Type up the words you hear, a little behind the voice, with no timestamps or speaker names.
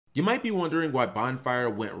You might be wondering why Bonfire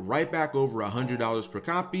went right back over $100 per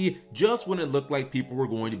copy just when it looked like people were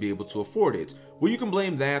going to be able to afford it. Well, you can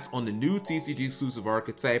blame that on the new TCG exclusive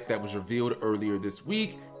archetype that was revealed earlier this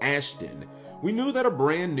week, Ashened. We knew that a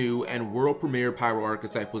brand new and world premiere Pyro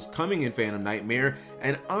archetype was coming in Phantom Nightmare,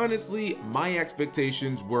 and honestly, my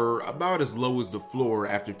expectations were about as low as the floor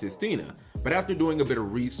after Tistina. But after doing a bit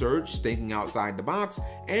of research, thinking outside the box,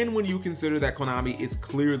 and when you consider that Konami is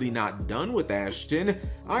clearly not done with Ashened,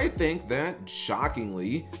 I think that,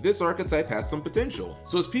 shockingly, this archetype has some potential.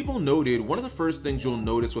 So as people noted, one of the first things you'll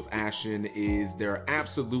notice with Ashened is their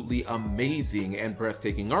absolutely amazing and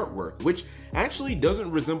breathtaking artwork, which actually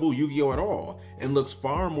doesn't resemble Yu-Gi-Oh! At all, and looks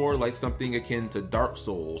far more like something akin to Dark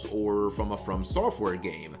Souls or from a From Software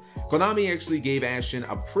game. Konami actually gave Ashened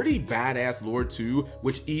a pretty badass lore too,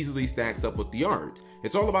 which easily stacks up with the art.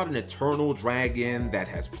 It's all about an eternal dragon that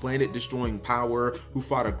has planet-destroying power, who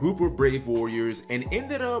fought a group of brave warriors and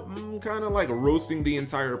ended up kind of like roasting the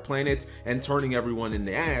entire planet and turning everyone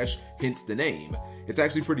into ash, hence the name. It's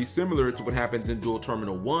actually pretty similar to what happens in Duel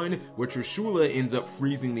Terminal 1, where Trishula ends up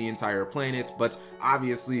freezing the entire planet, but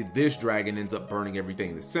obviously this dragon ends up burning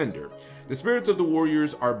everything to cinder. The spirits of the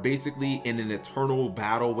warriors are basically in an eternal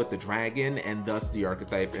battle with the dragon, and thus the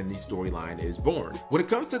archetype and the storyline is born. When it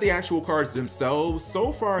comes to the actual cards themselves,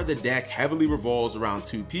 so far the deck heavily revolves around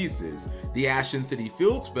two pieces. The Ashened City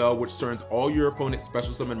Field spell, which turns all your opponent's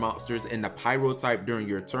special summon monsters into Pyro type during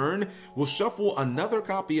your turn, will shuffle another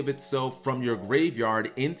copy of itself from your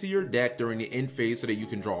graveyard into your deck during the end phase so that you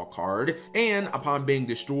can draw a card, and upon being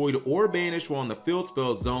destroyed or banished while in the field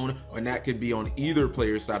spell zone, and that could be on either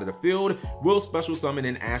player's side of the field, will special summon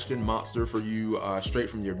an Ashened monster for you straight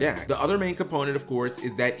from your deck. The other main component, of course,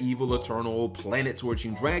 is that evil eternal planet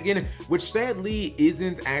torching dragon, which sadly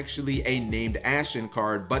isn't actually a named Ashened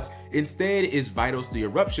card, but instead is Vitos, the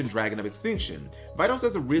eruption dragon of extinction. Vitos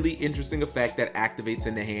has a really interesting effect that activates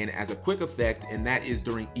in the hand as a quick effect, and that is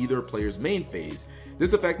during either player's main phase.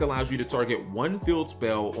 This effect allows you to target one field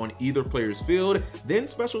spell on either player's field, then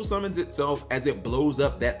special summons itself as it blows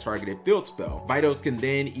up that targeted field spell. Vitos can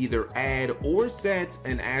then either add or set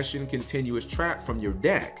an Ashen continuous trap from your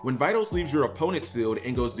deck. When Vitos leaves your opponent's field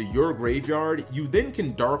and goes to your graveyard, you then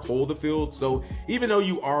can dark hole the field, so even though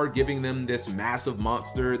you are giving them this massive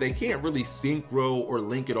monster, they can't really synchro or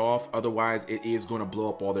link it off, otherwise it is going to blow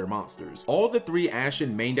up all their monsters. All the three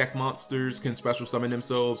Ashen main deck monsters can special summon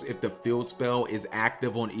themselves if the field spell is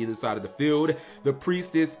active on either side of the field. The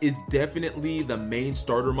Priestess is definitely the main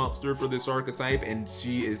starter monster for this archetype, and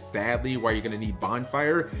she is sadly why you're going to need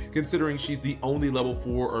Bonfire, considering she's the only level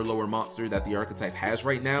 4 or lower monster that the archetype has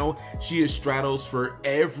right now. She is Stratos for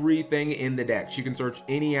everything in the deck. She can search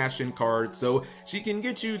any Ashen card, so she can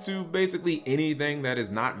get you to basically anything that is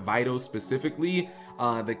not Vitos specifically.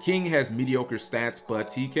 The King has mediocre stats,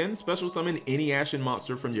 but he can special summon any Ashen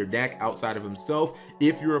monster from your deck outside of himself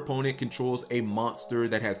if your opponent controls a monster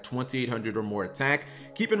that has 2800 or more attack.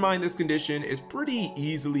 Keep in mind this condition is pretty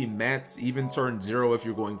easily met, even turn 0 if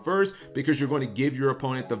you're going first, because you're going to give your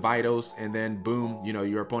opponent the Vitos, and then boom, you know,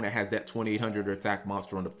 your opponent has that 2800 attack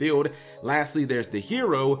monster on the field. Lastly, there's the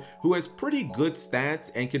Hero, who has pretty good stats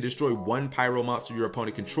and can destroy one Pyro monster your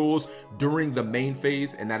opponent controls during the main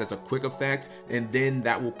phase, and that is a quick effect, and then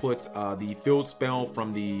that will put the field spell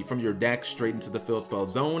from your deck straight into the field spell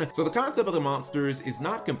zone. So the concept of the monsters is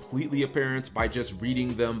not completely apparent by just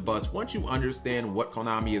reading them, but once you understand what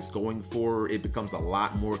Konami is going for, it becomes a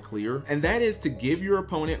lot more clear. And that is to give your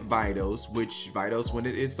opponent Vitos, which Vitos, when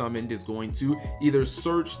it is summoned, is going to either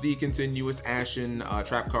search the continuous Ashen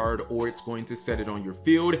trap card, or it's going to set it on your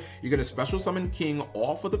field. You're going to special summon King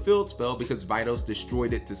off of the field spell because Vitos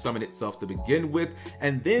destroyed it to summon itself to begin with,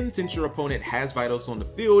 and then since your opponent has Vitos on the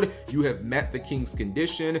field, you have met the King's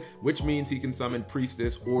condition, which means he can summon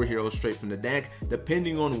Priestess or Hero straight from the deck.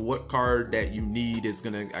 Depending on what card that you need is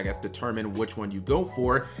gonna, I guess, determine which one you go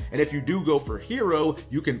for. And if you do go for Hero,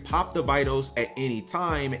 you can pop the Vitos at any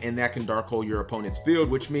time, and that can dark hole your opponent's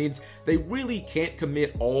field, which means they really can't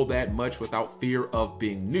commit all that much without fear of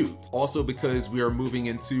being nuked. Also, because we are moving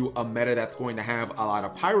into a meta that's going to have a lot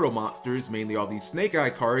of Pyro monsters, mainly all these Snake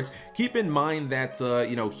Eye cards, keep in mind that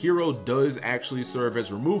you know, Hero does actually serve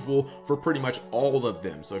as removal for pretty much all of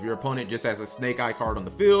them. So if your opponent just has a Snake Eye card on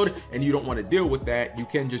the field and you don't want to deal with that, you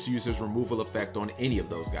can just use his removal effect on any of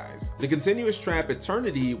those guys. The continuous trap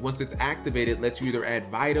Eternity, once it's activated, lets you either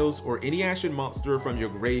add Vitos or any Ashen monster from your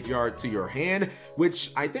graveyard to your hand,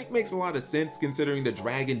 which I think makes a lot of sense considering the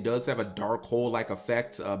dragon does have a dark hole like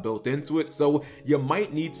effect built into it. So you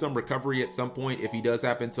might need some recovery at some point. If he does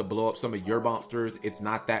happen to blow up some of your monsters, it's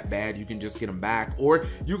not that bad. You can just get them back, or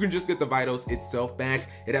you can just get the Vitos itself itself back.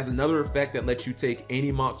 It has another effect that lets you take any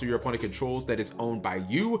monster your opponent controls that is owned by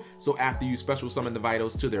you. So after you special summon the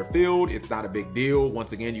vitals to their field, it's not a big deal.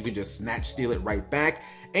 Once again, you can just snatch steal it right back.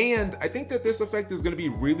 And I think that this effect is going to be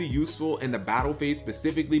really useful in the battle phase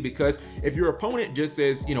specifically, because if your opponent just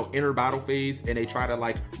says, you know, enter battle phase, and they try to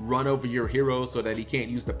like run over your hero so that he can't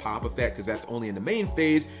use the pop effect because that's only in the main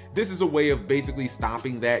phase, this is a way of basically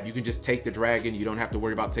stopping that. You can just take the dragon. You don't have to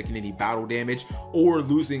worry about taking any battle damage or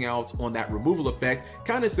losing out on that removal effect.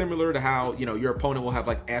 Kind of similar to how, you know, your opponent will have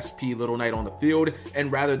like SP Little Knight on the field, and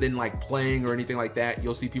rather than like playing or anything like that,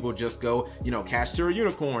 you'll see people just go, you know, cast Terra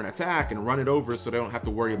Unicorn, attack, and run it over so they don't have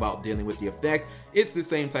to worry about dealing with the effect. It's the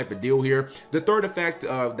same type of deal here. The third effect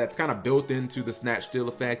that's kind of built into the snatch steal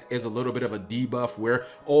effect is a little bit of a debuff where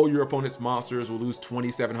all your opponent's monsters will lose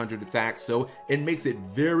 2700 attacks, so it makes it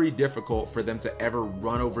very difficult for them to ever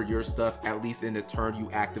run over your stuff, at least in the turn you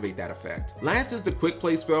activate that effect. Last is the quick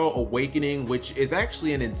play spell Awakening, which is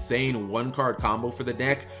actually an insane one card combo for the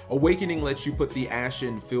deck. Awakening lets you put the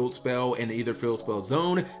Ashened field spell in either field spell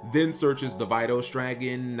zone, then searches the Vitos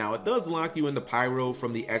Dragon. Now it does lock you in the Pyro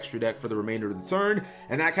from the extra deck for the remainder of the turn,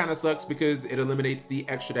 and that kind of sucks because it eliminates the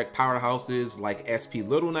extra deck powerhouses like SP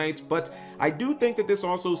Little Knights, but I do think that this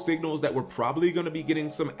also signals that we're probably going to be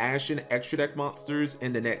getting some Ashen extra deck monsters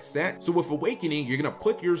in the next set. So with Awakening, you're going to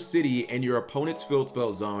put your city in your opponent's field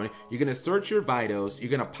spell zone, you're going to search your Vitos, you're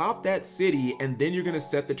going to pop that city, and then you're going to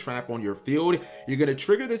set the trap on your field. You're going to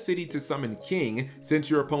trigger the city to summon King. Since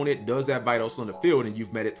your opponent does have Vitos on the field and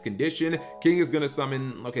you've met its condition, King is going to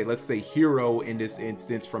summon, okay, let's say Hero in this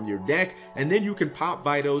instance from your deck, and then you can pop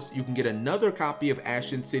Vitos. You can get another copy of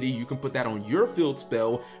Ashen City. You can put that on your field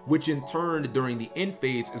spell, which in turn during the end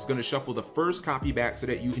phase is going to shuffle the first copy back so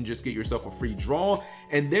that you can just get yourself a free draw.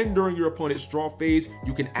 And then during your opponent's draw phase,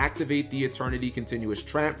 you can activate the Eternity Continuous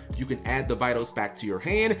Trap. You can add the Vitos back to your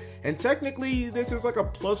hand, and technically this is like a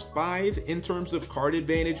 +5 in terms of card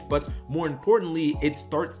advantage, but more importantly, it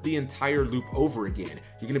starts the entire loop over again.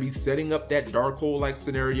 You're going to be setting up that dark hole like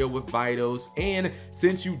scenario with Vitos, and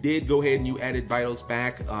since you did go ahead and you added Vitos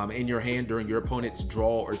back in your hand during your opponent's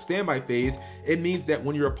draw or standby phase, it means that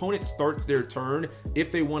when your opponent starts their turn,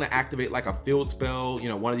 if they want to activate like a field spell, you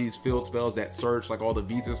know, one of these field spells that search like all the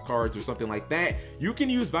Visas cards or something like that, you can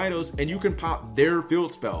use Vitos and you can pop their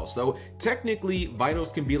field spell. So technically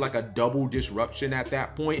Vitos can be like a double disruption at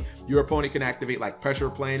that point. Your opponent can activate like Pressure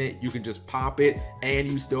Planet, you can just pop it, and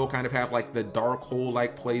you still kind of have like the dark hole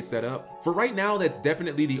like play set up. For right now, that's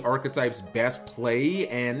definitely the Archetype's best play,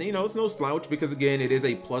 and you know, it's no slouch because again, it is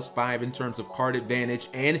a +5 in terms of card advantage,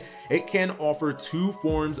 and it can offer two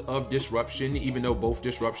forms of disruption, even though both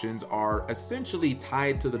disruptions are essentially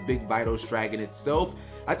tied to the big Vitos Dragon itself.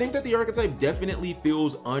 I think that the Archetype definitely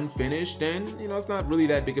feels unfinished, and you know, it's not really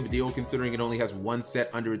that big of a deal considering it only has one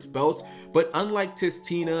set under its belt. But unlike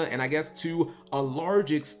Tistina, and I guess to a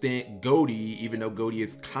large extent Goaty, even though Goaty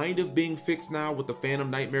is kind of being fixed now with the Phantom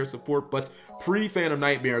Nightmare support, but pre-Phantom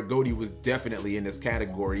Nightmare, Goaty was definitely in this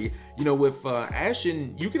category. You know, with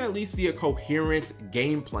Ashen, you can at least see a coherent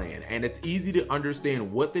game plan, and it's easy to understand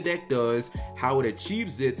what the deck does, how it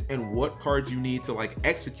achieves it, and what cards you need to like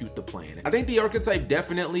execute the plan. I think the Archetype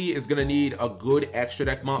definitely is going to need a good extra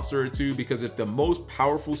deck monster or two, because if the most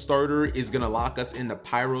powerful starter is going to lock us in the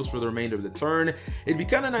Pyros for the remainder of the turn, it'd be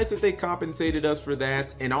kind of nice if they compensated us for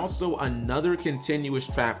that, and also another continuous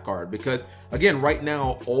trap card, because again, right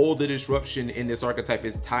now all the disruption in this Archetype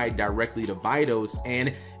is tied directly to Vitos,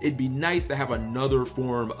 and it'd be nice to have another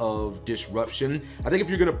form of disruption. I think if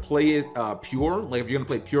you're gonna play it pure, like if you're gonna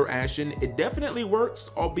play pure Ashen, it definitely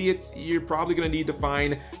works, albeit you're probably gonna need to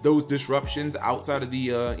find those disruptions outside of the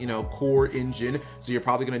you know, core engine. So you're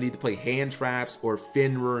probably gonna need to play hand traps or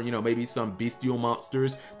Fenrir, you know, maybe some bestial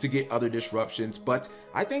monsters to get other disruptions. But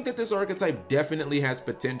I think that this Archetype definitely has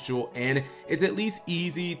potential, and it's at least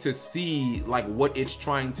easy to see like what it's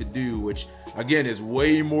trying to do, which again is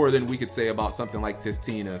way more than we could say about something like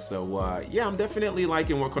Tistina. So yeah, I'm definitely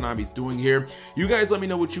liking what Konami's doing here. You guys let me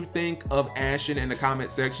know what you think of Ashen in the comment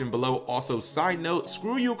section below. Also, side note,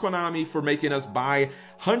 screw you Konami for making us buy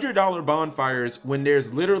 $100 bonfires when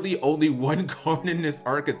there's literally only one card in this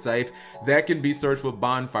Archetype that can be searched with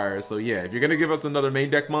bonfires. So yeah, if you're gonna give us another main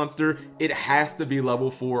deck monster, it has to be level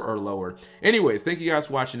 4 or lower. Anyways, thank you guys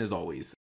for watching as always.